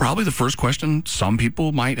probably the first question some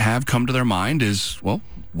people might have come to their mind is, well,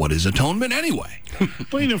 what is atonement anyway?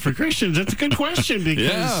 Well, for Christians, that's a good question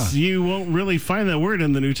because you won't really find that word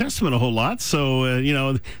in the New Testament a whole lot. So,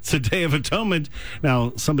 it's a Day of Atonement.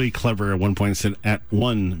 Now, somebody clever at one point said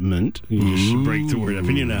at-one-ment. You should break the word up.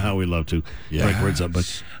 And you know how we love to break words up.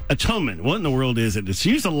 But atonement, what in the world is it? It's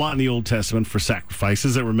used a lot in the Old Testament for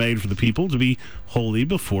sacrifices that were made for the people to be holy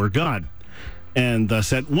before God. And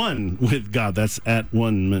thus at one with God. That's at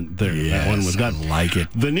one there. Yes, at one with God. I like it.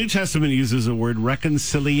 The New Testament uses the word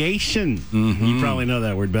reconciliation. You probably know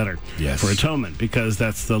that word better. Yes. For atonement, because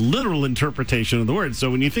that's the literal interpretation of the word. So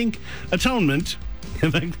when you think atonement,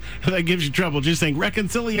 if that gives you trouble, just think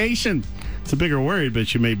reconciliation. It's a bigger word,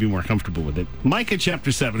 but you may be more comfortable with it. Micah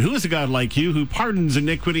chapter 7. Who is a God like you who pardons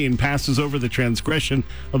iniquity and passes over the transgression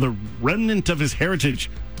of the remnant of his heritage?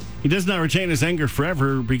 He does not retain his anger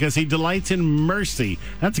forever because he delights in mercy.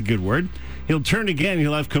 That's a good word. He'll turn again.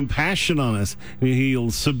 He'll have compassion on us.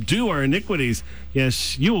 He'll subdue our iniquities.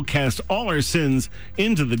 Yes, you will cast all our sins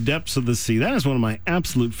into the depths of the sea. That is one of my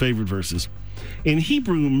absolute favorite verses. In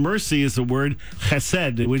Hebrew, mercy is the word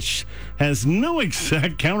chesed, which has no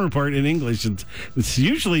exact counterpart in English. It's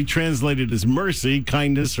usually translated as mercy,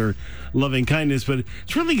 kindness, or loving kindness, but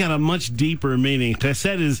it's really got a much deeper meaning.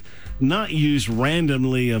 Chesed is not used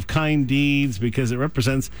randomly of kind deeds because it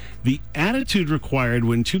represents the attitude required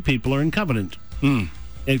when two people are in covenant.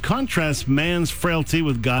 It contrasts man's frailty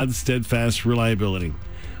with God's steadfast reliability.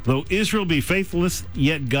 Though Israel be faithless,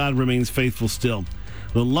 yet God remains faithful still.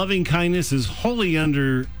 The loving kindness is wholly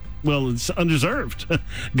it's undeserved.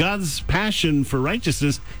 God's passion for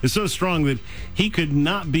righteousness is so strong that he could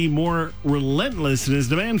not be more relentless in his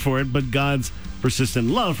demand for it, but God's persistent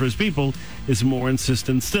love for his people is more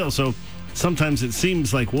insistent still. So sometimes it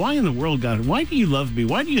seems like, why in the world, God, why do you love me?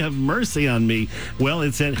 Why do you have mercy on me? Well,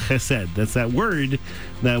 it's at chesed. That's that word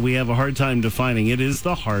that we have a hard time defining. It is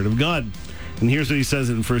the heart of God. And here's what he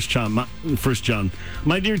says in 1 John.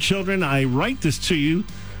 My dear children, I write this to you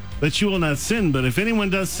that you will not sin. But if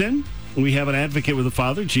anyone does sin, we have an advocate with the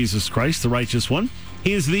Father, Jesus Christ, the righteous one.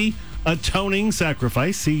 He is the atoning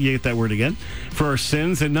sacrifice. See, you get that word again. For our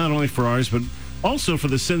sins, and not only for ours, but also for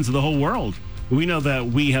the sins of the whole world. We know that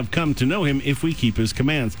we have come to know him if we keep his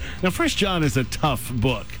commands. Now, 1 John is a tough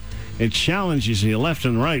book. It challenges you left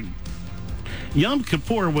and right. Yom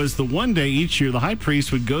Kippur was the one day each year the high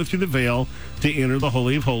priest would go through the veil to enter the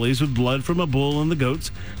Holy of Holies with blood from a bull and the goats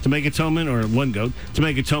to make atonement, or one goat, to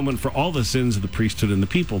make atonement for all the sins of the priesthood and the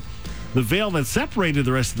people. The veil that separated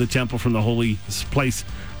the rest of the temple from the holy place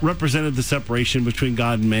represented the separation between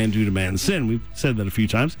God and man due to man's sin. We've said that a few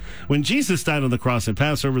times. When Jesus died on the cross at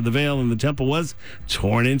Passover, the veil in the temple was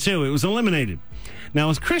torn in two. It was eliminated. Now,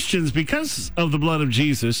 as Christians, because of the blood of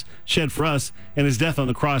Jesus shed for us and his death on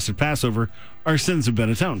the cross at Passover, our sins have been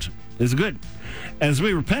atoned. It's good. As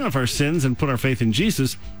we repent of our sins and put our faith in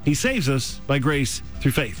Jesus, he saves us by grace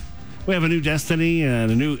through faith. We have a new destiny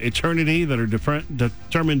and a new eternity that are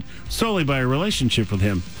determined solely by our relationship with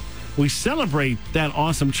him. We celebrate that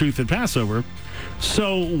awesome truth at Passover.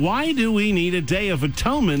 So why do we need a day of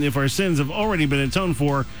atonement if our sins have already been atoned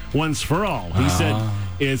for once for all? He said,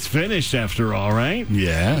 it's finished after all, right?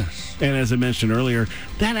 Yes. And as I mentioned earlier,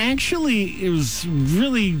 that actually is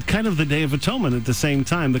really kind of the Day of Atonement at the same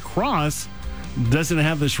time. The cross doesn't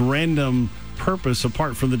have this random purpose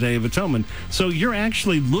apart from the Day of Atonement. So you're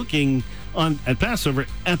actually looking at Passover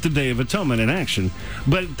at the Day of Atonement in action.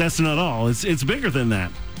 But that's not all. It's bigger than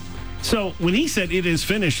that. So when he said it is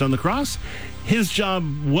finished on the cross, his job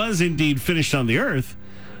was indeed finished on the earth,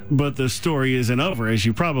 but the story isn't over. As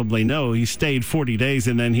you probably know, he stayed 40 days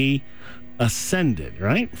and then he ascended,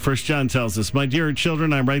 right? 1 John tells us, my dear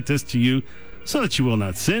children, I write this to you so that you will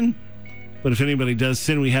not sin. But if anybody does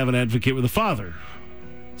sin, we have an advocate with the Father.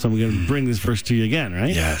 So I'm going to bring this verse to you again,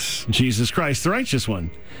 right? Yes. Jesus Christ, the righteous one.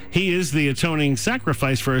 He is the atoning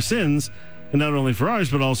sacrifice for our sins, and not only for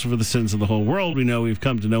ours, but also for the sins of the whole world. We know we've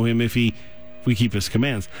come to know him if we keep his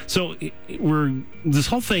commands. So this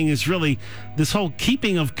whole thing is really, this whole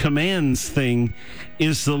keeping of commands thing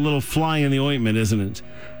is the little fly in the ointment, isn't it?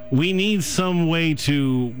 We need some way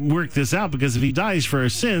to work this out, because if he dies for our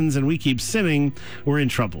sins and we keep sinning, we're in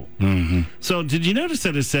trouble. Mm-hmm. So did you notice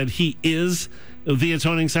that it said he is the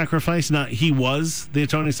atoning sacrifice, not he was the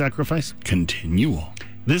atoning sacrifice? Continual.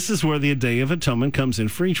 This is where the Day of Atonement comes in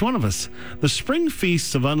for each one of us. The spring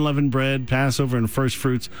feasts of unleavened bread, Passover, and first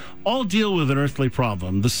fruits all deal with an earthly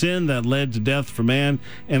problem, the sin that led to death for man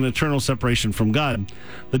and eternal separation from God.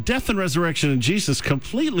 The death and resurrection of Jesus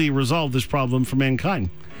completely resolved this problem for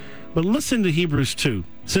mankind. But listen to Hebrews 2.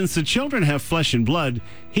 Since the children have flesh and blood,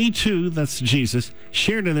 he too, that's Jesus,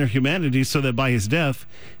 shared in their humanity so that by his death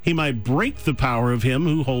he might break the power of him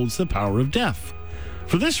who holds the power of death.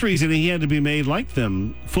 For this reason he had to be made like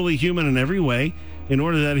them, fully human in every way, in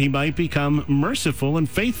order that he might become merciful and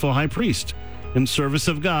faithful high priest in service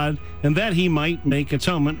of God, and that he might make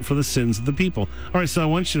atonement for the sins of the people. All right, so I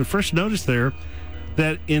want you to first notice there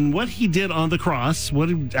that in what he did on the cross, what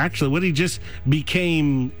he just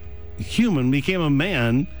became human, became a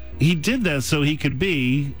man, he did that so he could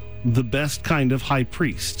be the best kind of high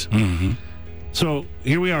priest. Mm-hmm. So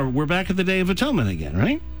here we are. We're back at the Day of Atonement again,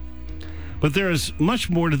 right? But there is much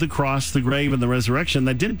more to the cross, the grave, and the resurrection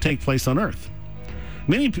that didn't take place on earth.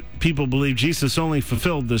 Many people believe Jesus only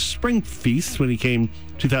fulfilled the spring feast when he came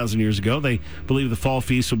 2,000 years ago. They believe the fall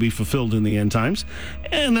feast will be fulfilled in the end times.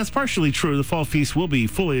 And that's partially true. The fall feast will be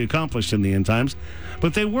fully accomplished in the end times.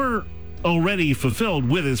 But they were already fulfilled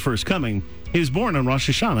with his first coming. He was born on Rosh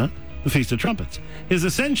Hashanah, the Feast of Trumpets. His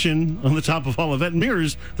ascension on the top of Olivet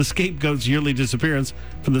mirrors the scapegoat's yearly disappearance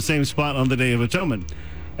from the same spot on the Day of Atonement.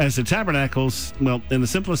 As the tabernacles, well, in the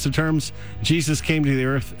simplest of terms, Jesus came to the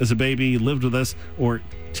earth as a baby, lived with us, or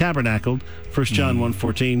tabernacled. 1 John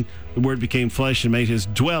 1:14, the Word became flesh and made his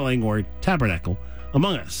dwelling, or tabernacle,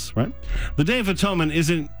 among us, right? The Day of Atonement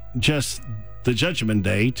isn't just the Judgment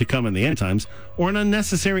Day to come in the end times, or an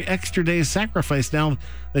unnecessary extra day of sacrifice now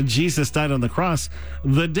that Jesus died on the cross.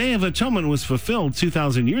 The Day of Atonement was fulfilled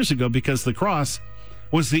 2,000 years ago because the cross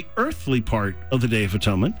was the earthly part of the Day of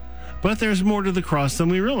Atonement. But there's more to the cross than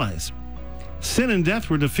we realize. Sin and death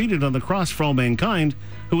were defeated on the cross for all mankind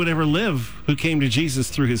who would ever live, who came to Jesus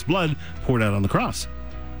through his blood poured out on the cross.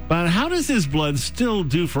 But how does his blood still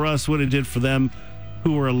do for us what it did for them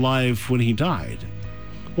who were alive when he died?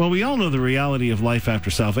 Well, we all know the reality of life after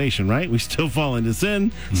salvation, right? We still fall into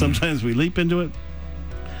sin. Sometimes we leap into it.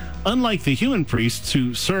 Unlike the human priests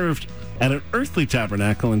who served at an earthly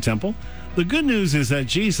tabernacle and temple, the good news is that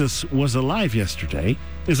Jesus was alive yesterday,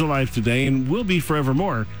 is alive today, and will be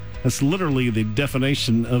forevermore. That's literally the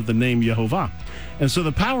definition of the name Yehovah. And so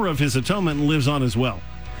the power of his atonement lives on as well.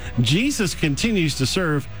 Jesus continues to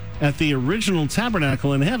serve at the original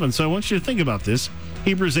tabernacle in heaven. So I want you to think about this.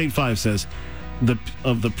 Hebrews 8:5 says,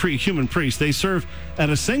 of the human priests, they serve at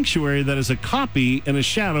a sanctuary that is a copy and a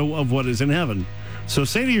shadow of what is in heaven. So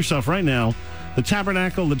say to yourself right now, the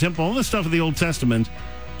tabernacle, the temple, all the stuff of the Old Testament,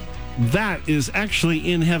 that is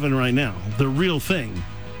actually in heaven right now, the real thing.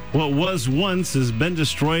 What was once has been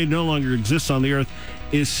destroyed, no longer exists on the earth,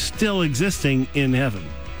 is still existing in heaven.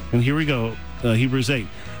 And here we go, Hebrews 8.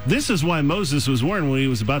 This is why Moses was warned when he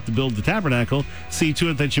was about to build the tabernacle. See to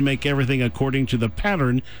it that you make everything according to the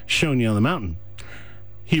pattern shown you on the mountain.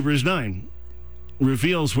 Hebrews 9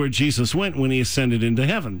 reveals where Jesus went when he ascended into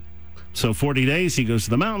heaven. So 40 days, he goes to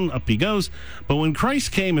the mountain, up he goes. But when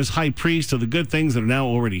Christ came as high priest of the good things that are now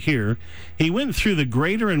already here, he went through the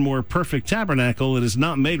greater and more perfect tabernacle that is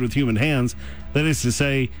not made with human hands, that is to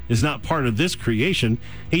say, is not part of this creation.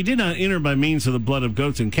 He did not enter by means of the blood of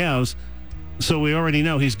goats and cows, so we already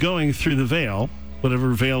know he's going through the veil,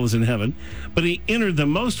 whatever veil is in heaven. But he entered the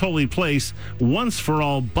most holy place once for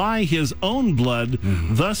all by his own blood,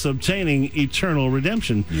 thus obtaining eternal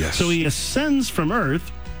redemption. Yes. So he ascends from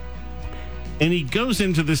earth, and he goes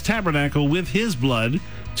into this tabernacle with his blood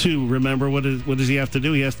to remember what does he have to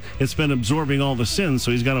do? It's been absorbing all the sins,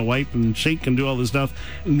 so he's got to wipe and shake and do all this stuff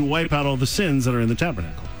and wipe out all the sins that are in the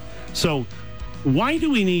tabernacle. So why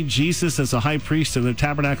do we need Jesus as a high priest in the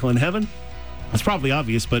tabernacle in heaven? It's probably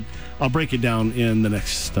obvious, but I'll break it down in the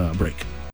next break.